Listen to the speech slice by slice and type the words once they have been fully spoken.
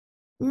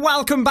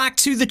Welcome back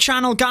to the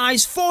channel,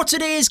 guys. For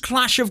today's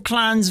Clash of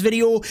Clans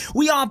video,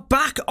 we are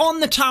back on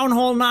the Town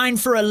Hall 9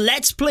 for a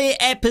Let's Play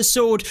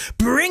episode,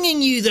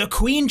 bringing you the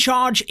Queen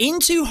Charge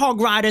into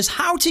Hog Riders,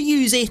 how to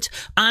use it,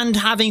 and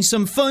having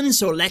some fun,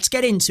 so let's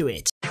get into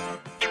it.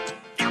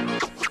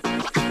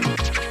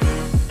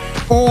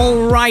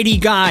 Alrighty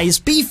guys,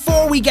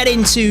 before we get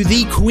into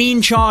the Queen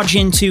Charge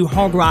into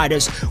Hog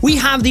Riders, we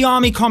have the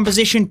army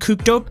composition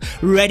cooked up,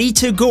 ready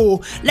to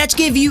go. Let's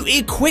give you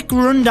a quick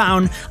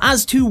rundown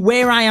as to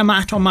where I am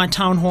at on my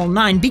Town Hall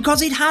 9,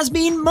 because it has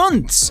been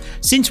months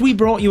since we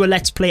brought you a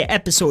Let's Play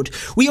episode.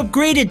 We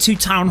upgraded to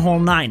Town Hall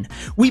 9.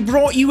 We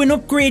brought you an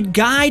upgrade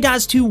guide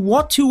as to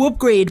what to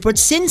upgrade, but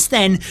since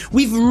then,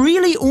 we've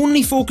really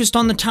only focused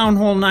on the Town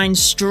Hall 9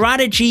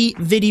 strategy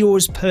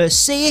videos per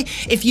se.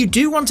 If you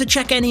do want to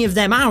check any of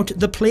them out,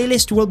 the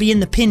playlist will be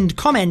in the pinned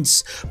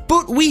comments,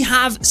 but we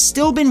have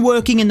still been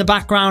working in the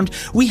background.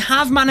 We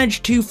have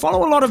managed to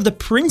follow a lot of the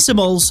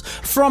principles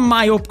from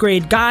my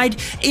upgrade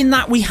guide, in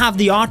that we have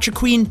the Archer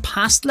Queen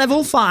past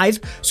level 5,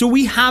 so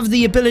we have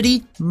the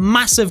ability.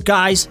 Massive,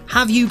 guys.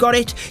 Have you got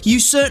it? You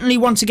certainly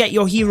want to get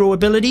your hero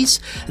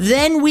abilities.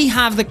 Then we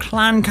have the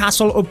Clan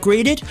Castle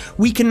upgraded.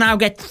 We can now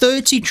get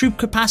 30 troop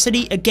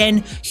capacity,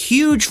 again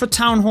huge for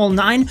Town Hall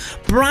 9.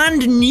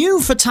 Brand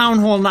new for Town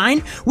Hall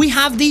 9, we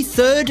have the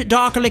third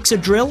Dark Elixir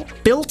drill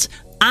built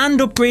and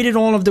upgraded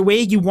all of the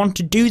way. You want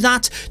to do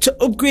that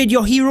to upgrade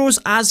your heroes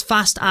as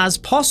fast as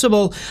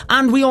possible.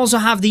 And we also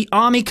have the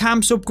army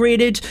camps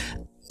upgraded.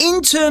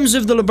 In terms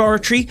of the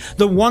laboratory,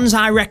 the ones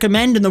I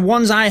recommend and the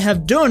ones I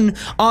have done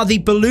are the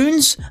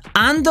balloons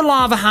and the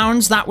lava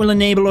hounds. That will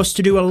enable us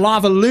to do a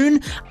lava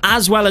loon,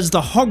 as well as the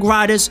hog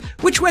riders,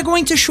 which we're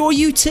going to show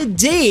you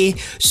today.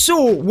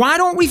 So why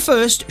don't we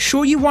first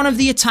show you one of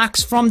the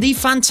attacks from the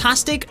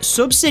fantastic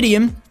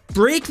Subsidium,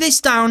 break this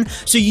down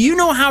so you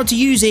know how to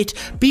use it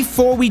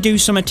before we do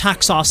some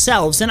attacks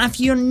ourselves. And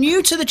if you're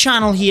new to the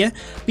channel here,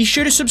 be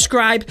sure to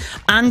subscribe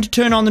and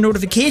turn on the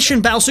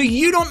notification bell so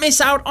you don't miss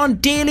out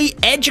on daily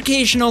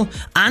educational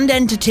and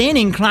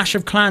entertaining Clash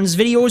of Clans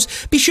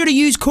videos. Be sure to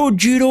use code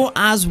JUDO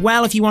as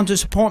well if you want to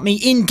support me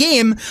in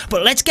game.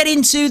 But let's get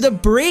into the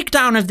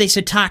breakdown of this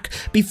attack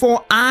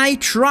before I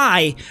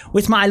try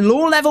with my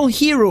low level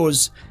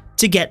heroes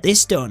to get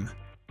this done.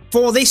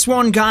 For this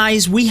one,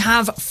 guys, we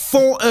have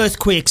 4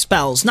 earthquake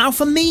spells. Now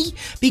for me,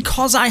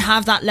 because I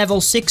have that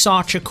level 6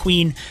 Archer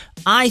Queen,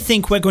 I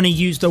think we're going to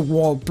use the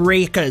wall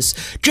breakers,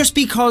 just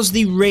because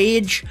the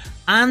rage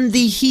and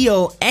the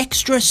heal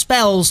extra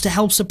spells to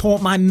help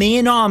support my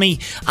main army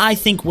I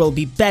think will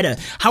be better.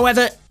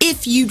 However,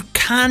 if you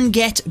can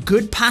get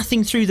good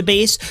pathing through the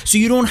base so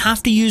you don't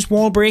have to use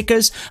wall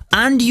breakers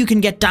and you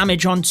can get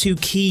damage onto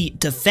key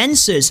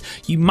defenses,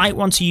 you might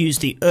want to use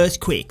the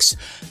earthquakes.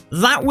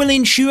 That will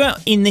ensure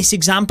in this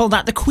example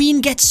that the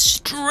queen gets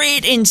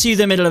straight into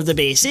the middle of the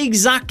base,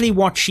 exactly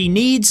what she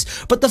needs.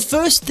 But the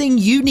first thing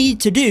you need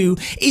to do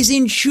is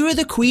ensure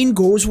the queen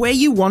goes where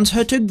you want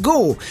her to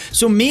go.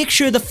 So make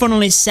sure the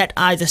funnel is set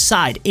either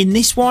side. In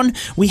this one,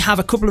 we have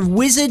a couple of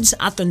wizards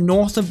at the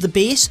north of the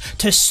base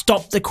to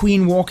stop the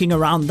queen walking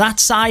around that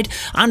side,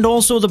 and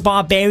also the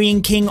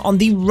Barbarian King on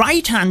the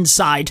right hand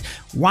side,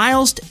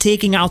 whilst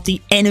taking out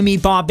the enemy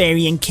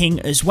Barbarian King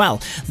as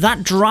well.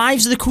 That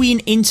drives the queen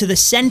into the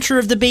center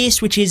of the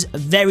base, which is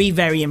very,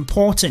 very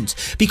important,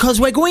 because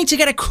we're going to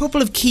get a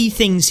couple of key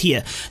things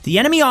here. The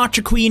enemy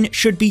Archer Queen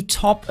should be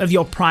top of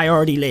your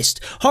priority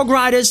list. Hog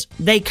Riders,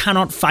 they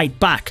cannot fight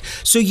back,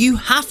 so you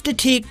have to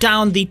take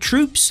down the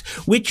troops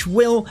which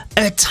will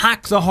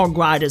attack the Hog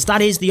Riders.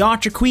 That is the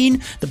Archer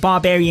Queen, the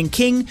Barbarian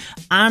King,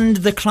 and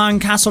the Clan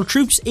Castle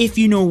troops, if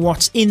you know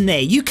what's in there.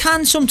 You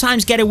can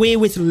sometimes get away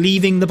with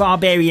leaving the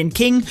Barbarian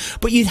King,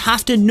 but you'd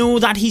have to know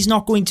that he's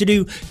not going to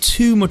do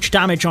too much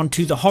damage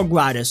onto the Hog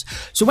Riders.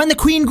 So when the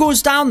queen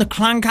goes down, the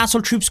Clan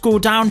Castle troops go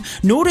down.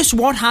 Notice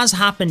what has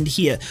happened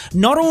here.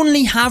 Not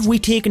only have we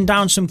taken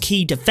down some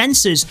key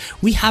defenses,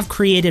 we have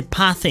created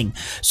pathing.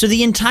 So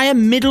the entire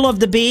middle of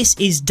the base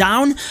is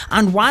down,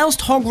 and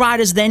whilst Hog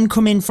Riders then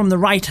come in from the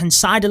right hand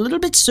side a little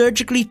bit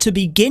surgically to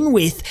begin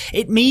with,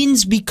 it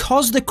means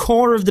because the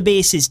core of the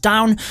base is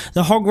down,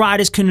 the Hog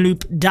Riders can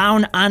loop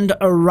down and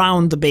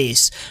around the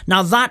base.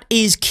 Now that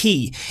is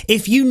key.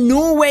 If you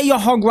know where your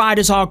Hog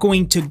Riders are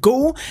going to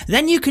go,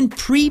 then you can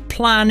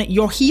pre-plan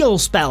your heal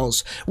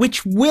spells,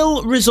 which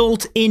will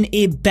result in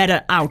a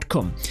better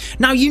outcome.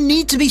 Now you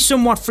need to be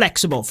somewhat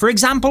flexible. For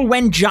example,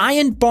 when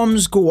giant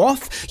bombs go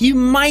off, you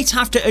might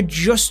have to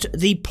adjust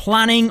the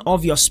planning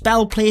of your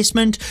spell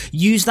placement,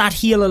 use that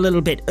heal a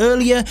little bit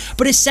earlier,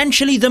 but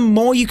essentially the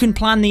more you can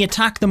plan the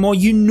attack, the more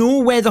you know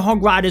where the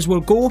Hog Riders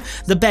will go,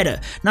 the better.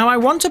 Now I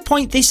want to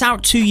point this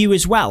out to you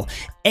as well.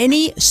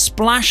 Any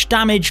splash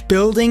damage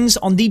buildings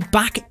on the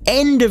back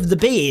end of the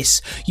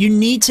base, you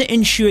need to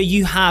ensure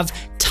you have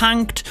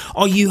tanked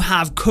or you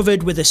have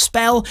covered with a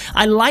spell.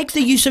 I like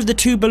the use of the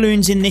 2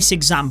 balloons in this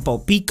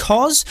example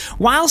because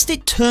whilst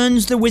it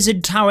turns the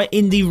wizard tower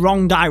in the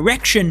wrong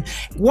direction,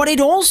 what it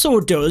also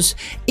does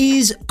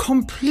is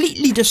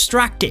completely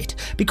distract it.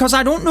 Because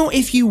I don't know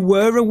if you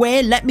were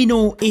aware, let me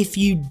know if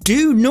you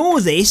do know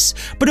this,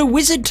 but a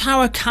wizard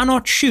tower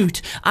cannot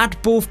shoot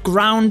at both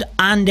ground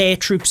and air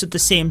troops at the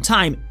same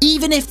time.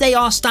 Even if they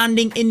are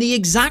standing in the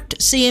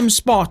exact same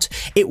spot,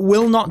 it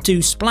will not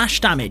do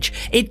splash damage.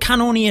 It can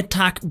only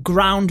attack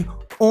ground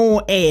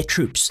or air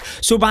troops.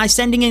 So by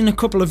sending in a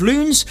couple of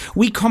loons,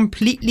 we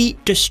completely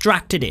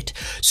distracted it.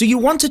 So you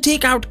want to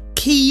take out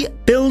key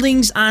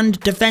buildings and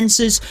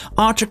defenses,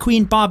 Archer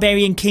Queen,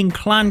 Barbarian King,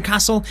 Clan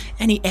Castle,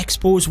 any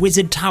expos,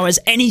 wizard towers,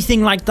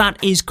 anything like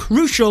that is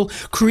crucial.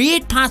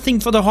 Create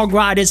pathing for the Hog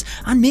Riders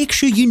and make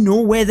sure you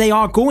know where they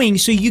are going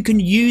so you can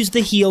use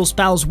the heal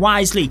spells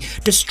wisely.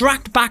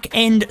 Distract back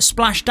end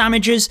splash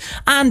damages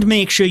and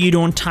make sure you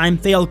don't time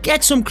fail.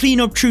 Get some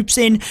cleanup troops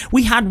in.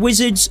 We had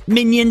wizards,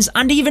 minions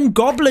and even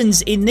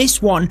goblins in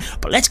this one,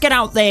 but let's get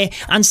out there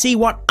and see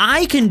what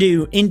I can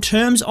do in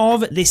terms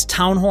of this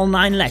Town Hall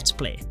 9 Let's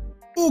Play.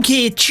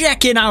 Okay,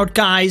 check it out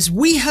guys,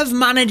 we have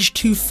managed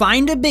to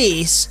find a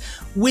base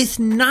with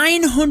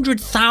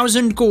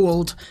 900,000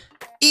 gold,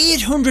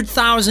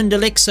 800,000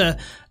 elixir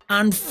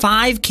and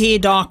 5k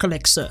dark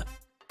elixir.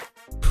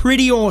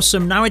 Pretty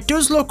awesome. Now it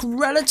does look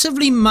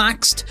relatively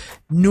maxed,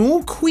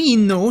 no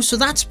queen though, so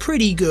that's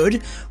pretty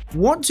good.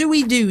 What do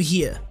we do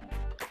here?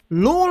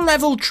 Low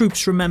level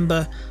troops,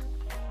 remember.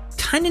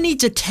 Kind of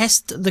need to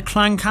test the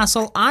clan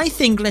castle. I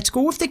think let's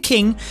go with the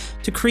king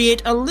to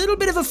create a little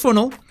bit of a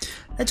funnel.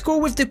 Let's go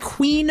with the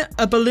queen,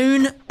 a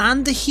balloon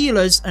and the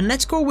healers, and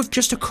let's go with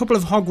just a couple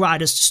of hog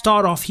riders to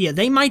start off here.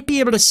 They might be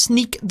able to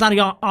sneak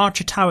that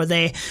archer tower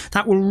there.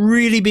 That will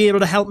really be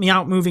able to help me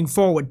out moving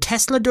forward.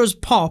 Tesla does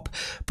pop,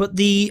 but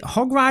the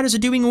hog riders are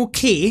doing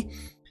okay.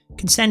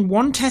 Can send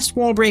one test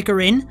wall breaker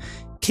in.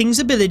 King's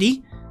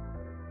ability.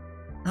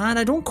 And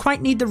I don't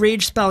quite need the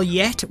rage spell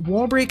yet.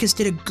 Wall breakers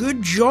did a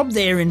good job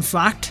there, in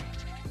fact.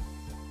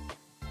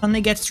 Can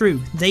they get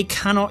through? They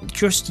cannot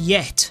just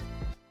yet.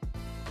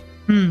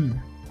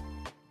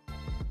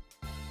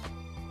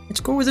 Let's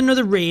go with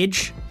another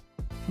rage.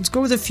 Let's go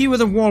with a few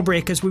other wall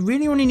breakers. We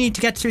really only need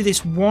to get through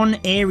this one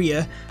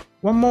area.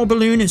 One more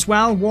balloon as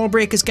well. Wall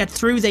breakers get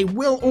through. They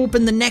will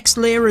open the next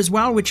layer as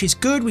well, which is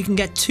good. We can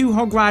get 2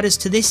 hog riders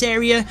to this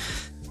area.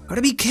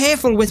 Gotta be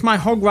careful with my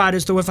hog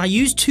riders though. If I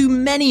use too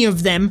many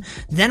of them,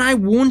 then I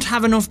won't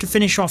have enough to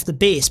finish off the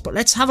base. But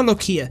let's have a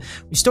look here.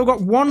 We've still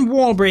got one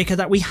wall breaker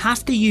that we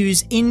have to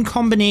use in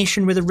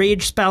combination with a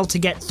rage spell to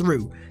get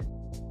through.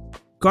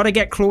 Gotta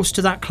get close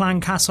to that clan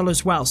castle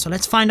as well. So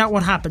let's find out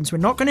what happens. We're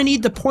not going to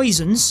need the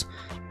poisons.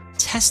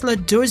 Tesla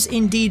does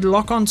indeed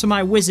lock onto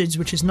my wizards,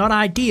 which is not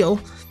ideal.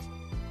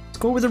 Let's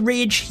go with a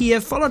rage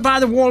here, followed by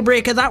the wall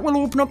breaker. That will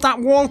open up that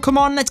wall. Come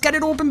on, let's get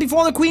it open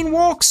before the queen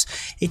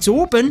walks. It's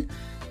open.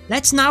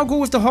 Let's now go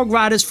with the hog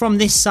riders from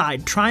this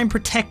side. Try and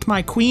protect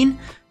my queen.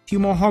 A few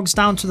more hogs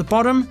down to the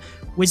bottom.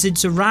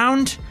 Wizards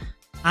around.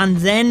 And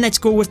then let's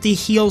go with the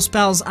heal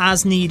spells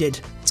as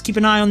needed. Let's keep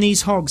an eye on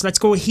these hogs. Let's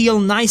go heal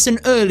nice and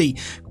early,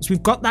 because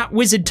we've got that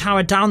wizard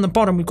tower down the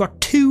bottom. We've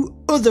got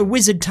 2 other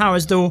wizard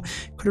towers though.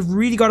 Could have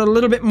really got a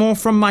little bit more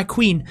from my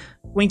queen.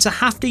 Going to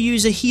have to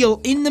use a heal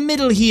in the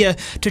middle here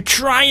to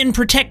try and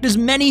protect as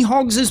many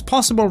hogs as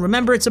possible.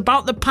 Remember, it's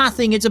about the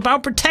pathing. It's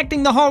about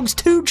protecting the hogs.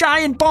 2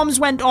 giant bombs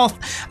went off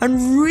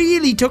and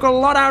really took a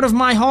lot out of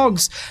my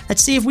hogs.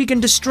 Let's see if we can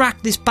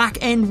distract this back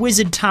end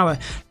wizard tower.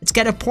 Let's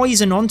get a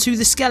poison onto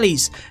the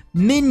skellies.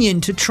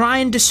 Minion to try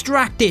and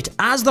distract it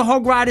as the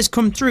hog riders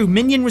come through.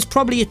 Minion was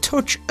probably a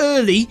touch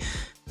early.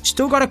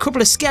 Still got a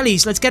couple of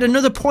skellies. Let's get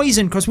another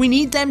poison because we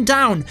need them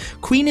down.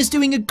 Queen is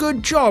doing a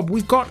good job.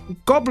 We've got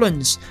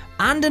goblins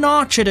and an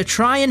archer to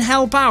try and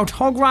help out.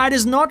 Hog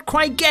Rider's not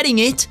quite getting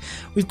it.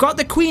 We've got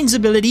the queen's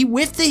ability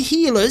with the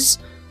healers.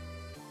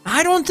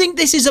 I don't think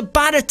this is a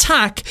bad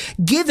attack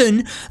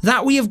given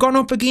that we have gone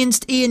up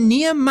against a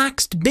near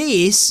maxed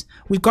base.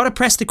 We've got to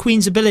press the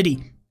queen's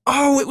ability.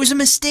 Oh, it was a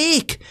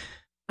mistake.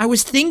 I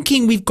was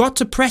thinking we've got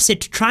to press it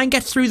to try and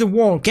get through the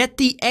wall, get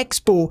the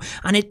expo,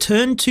 and it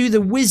turned to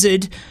the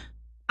wizard.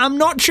 I'm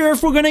not sure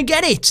if we're going to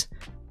get it.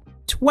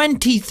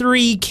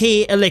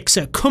 23k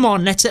elixir. Come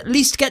on, let's at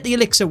least get the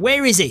elixir.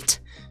 Where is it?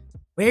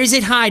 Where is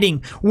it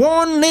hiding?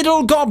 One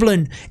little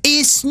goblin,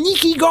 a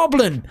sneaky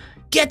goblin,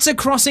 gets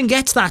across and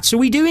gets that. So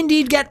we do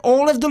indeed get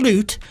all of the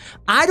loot.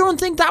 I don't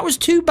think that was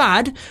too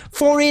bad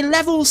for a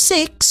level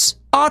 6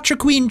 Archer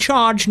Queen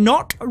charge,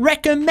 not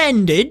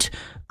recommended.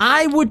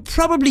 I would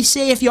probably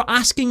say, if you're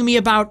asking me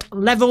about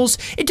levels,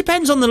 it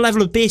depends on the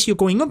level of base you're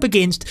going up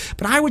against,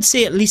 but I would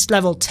say at least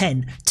level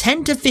 10.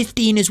 10 to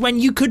 15 is when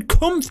you could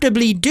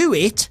comfortably do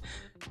it.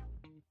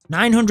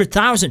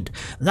 900,000.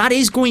 That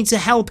is going to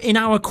help in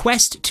our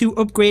quest to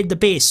upgrade the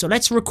base. So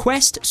let's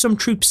request some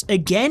troops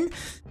again.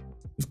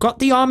 We've got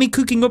the army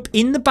cooking up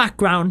in the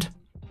background.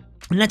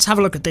 And let's have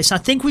a look at this. I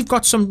think we've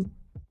got some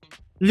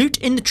loot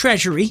in the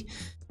treasury.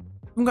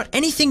 We haven't got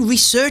anything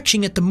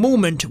researching at the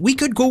moment. We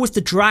could go with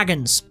the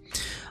dragons.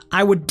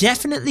 I would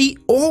definitely,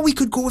 or we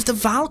could go with the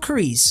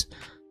Valkyries.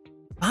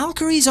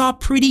 Valkyries are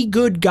pretty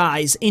good,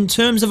 guys. In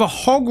terms of a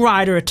Hog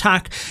Rider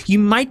attack, you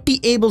might be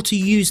able to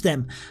use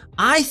them.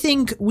 I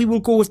think we will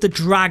go with the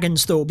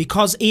dragons though,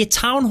 because a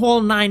Town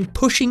Hall 9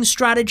 pushing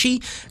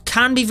strategy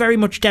can be very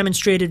much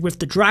demonstrated with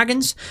the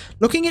dragons.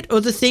 Looking at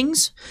other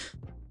things,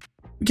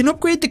 we can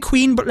upgrade the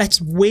queen, but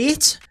let's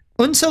wait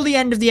until the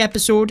end of the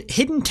episode.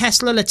 Hidden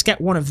Tesla, let's get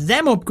one of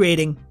them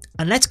upgrading,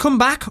 and let's come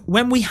back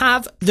when we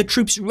have the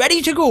troops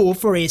ready to go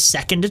for a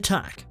second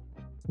attack.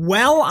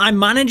 Well, I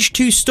managed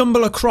to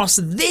stumble across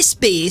this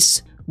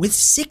base with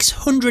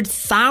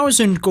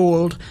 600,000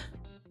 gold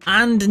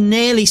and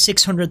nearly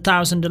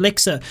 600,000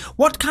 elixir.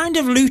 What kind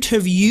of loot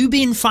have you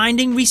been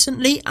finding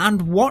recently,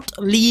 and what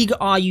league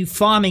are you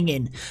farming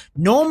in?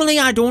 Normally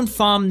I don't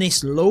farm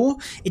this low,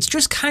 it's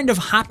just kind of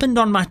happened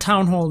on my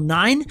Town Hall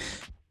 9,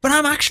 but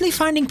I'm actually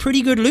finding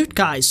pretty good loot,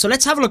 guys. So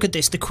let's have a look at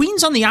this. The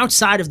queen's on the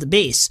outside of the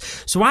base,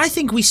 so I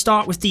think we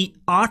start with the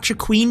archer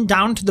queen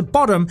down to the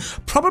bottom.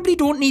 Probably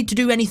don't need to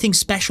do anything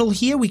special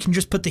here. We can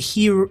just put the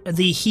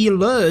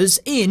healers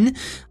in,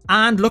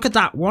 and look at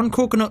that. One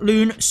coconut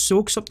loon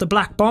soaks up the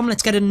black bomb.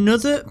 Let's get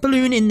another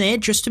balloon in there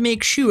just to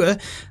make sure,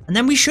 and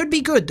then we should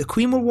be good. The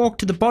queen will walk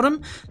to the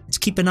bottom. Let's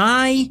keep an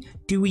eye.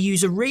 Do we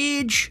use a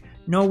rage?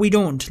 No, we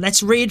don't.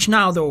 Let's rage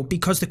now, though,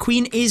 because the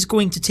queen is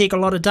going to take a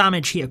lot of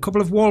damage here. A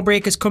couple of wall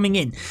breakers coming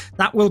in.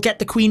 That will get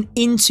the queen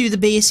into the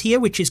base here,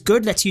 which is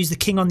good. Let's use the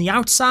king on the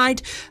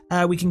outside.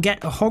 We can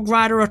get a hog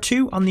rider or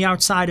two on the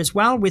outside as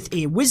well with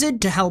a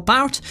wizard to help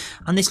out.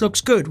 And this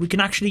looks good. We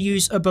can actually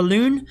use a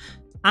balloon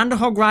and a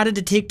hog rider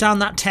to take down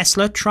that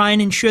Tesla. Try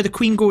and ensure the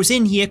queen goes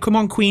in here. Come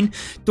on, queen.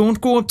 Don't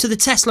go up to the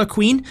Tesla,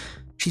 queen.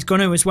 She's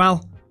going to as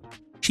well.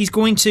 She's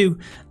going to.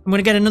 I'm going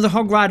to get another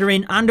hog rider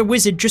in and a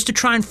wizard just to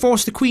try and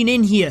force the queen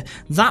in here.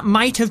 That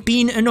might have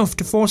been enough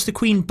to force the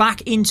queen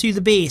back into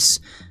the base.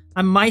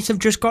 I might have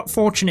just got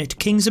fortunate.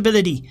 King's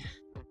ability.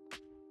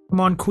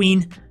 Come on,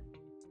 queen.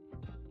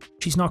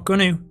 She's not going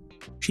to.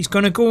 She's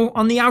going to go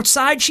on the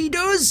outside. She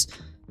does.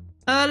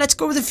 Let's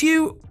go with a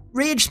few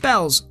rage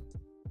spells.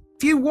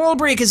 Few wall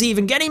breakers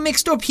even. Getting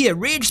mixed up here.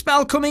 Rage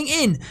spell coming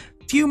in.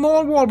 Few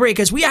more wall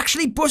breakers. We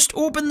actually bust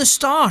open the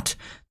start.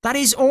 That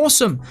is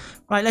awesome.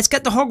 Right, let's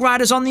get the hog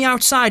riders on the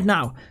outside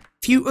now.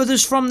 Few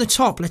others from the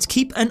top. Let's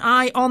keep an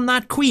eye on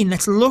that queen.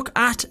 Let's look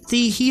at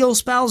the heal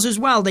spells as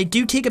well. They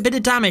do take a bit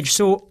of damage.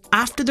 So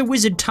after the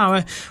wizard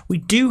tower, we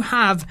do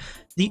have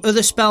the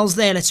other spells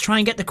there. Let's try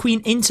and get the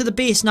queen into the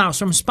base now.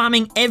 So I'm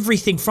spamming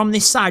everything from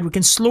this side. We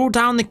can slow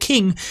down the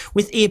king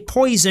with a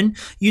poison.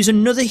 Use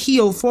another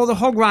heal for the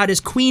hog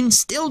riders. Queen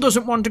still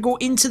doesn't want to go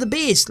into the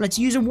base. Let's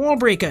use a wall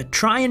breaker.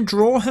 Try and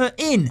draw her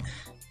in.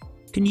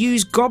 Can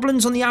use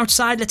goblins on the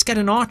outside. Let's get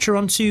an archer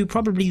onto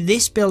probably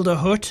this builder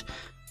hut.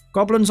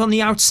 Goblins on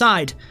the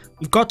outside.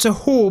 We've got to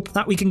hope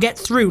that we can get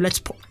through.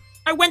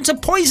 I went to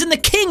poison the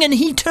king and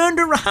he turned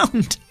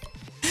around.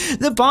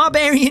 The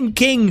barbarian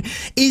king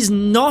is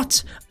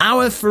not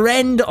our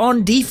friend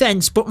on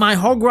defense, but my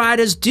hog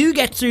riders do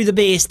get through the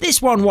base. This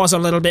one was a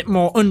little bit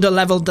more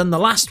underleveled than the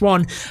last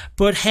one,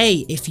 but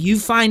hey, if you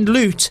find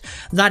loot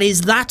that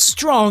is that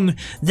strong,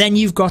 then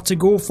you've got to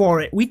go for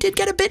it. We did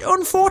get a bit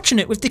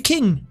unfortunate with the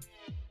king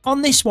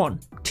on this one.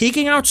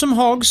 Taking out some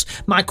hogs,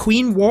 my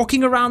queen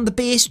walking around the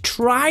base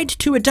tried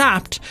to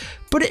adapt,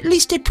 but at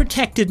least it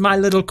protected my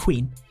little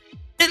queen.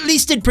 At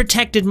least it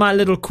protected my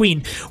little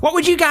queen. What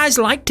would you guys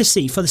like to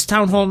see for this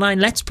Town Hall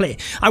 9 Let's Play?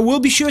 I will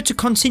be sure to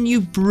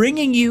continue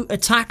bringing you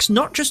attacks,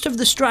 not just of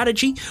the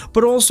strategy,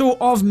 but also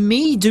of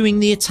me doing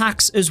the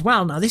attacks as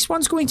well. Now, this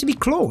one's going to be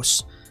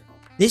close.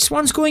 This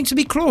one's going to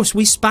be close.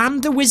 We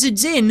spammed the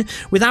wizards in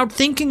without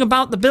thinking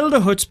about the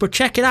builder huts, but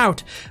check it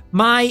out.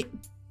 I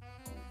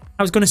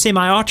was going to say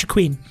my archer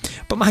queen,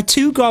 but my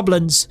two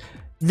goblins,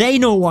 they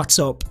know what's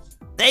up.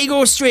 They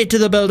go straight to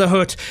the builder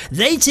hut,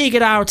 they take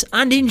it out,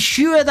 and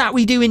ensure that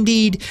we do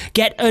indeed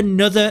get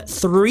another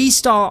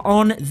 3-star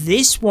on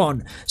this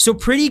one. So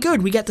pretty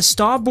good. We get the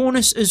star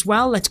bonus as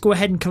well. Let's go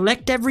ahead and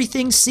collect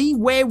everything, see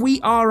where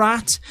we are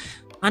at.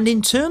 And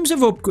in terms of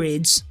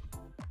upgrades,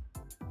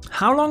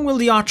 how long will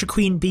the archer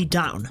queen be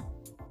down?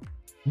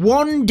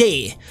 1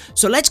 day.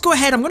 So let's go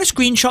ahead. I'm going to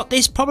screenshot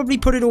this, probably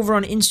put it over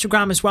on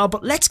Instagram as well,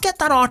 but let's get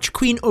that archer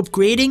queen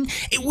upgrading.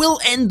 It will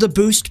end the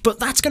boost, but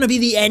that's going to be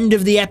the end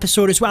of the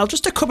episode as well.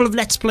 Just a couple of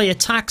let's play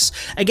attacks.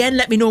 Again,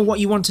 let me know what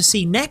you want to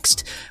see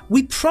next.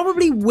 We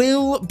probably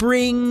will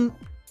bring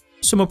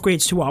some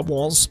upgrades to our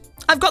walls.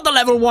 I've got the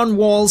level 1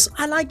 walls.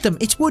 I like them.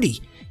 It's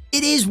woody.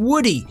 It is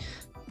woody.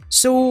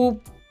 So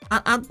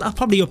I'll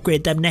probably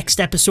upgrade them next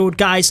episode,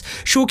 guys.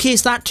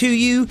 Showcase that to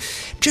you.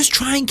 Just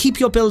try and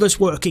keep your builders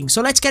working.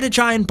 So let's get a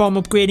giant bomb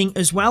upgrading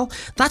as well.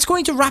 That's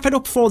going to wrap it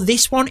up for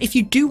this one. If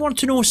you do want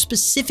to know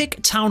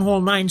specific Town Hall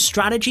 9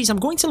 strategies,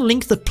 I'm going to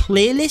link the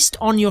playlist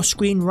on your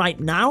screen right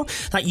now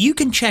that you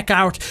can check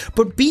out.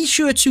 But be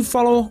sure to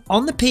follow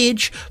on the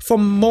page for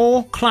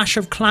more Clash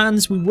of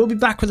Clans. We will be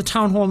back with a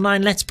Town Hall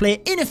 9 Let's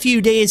Play in a few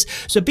days.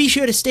 So be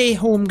sure to stay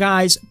home,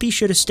 guys. Be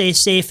sure to stay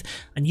safe,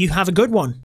 and you have a good one.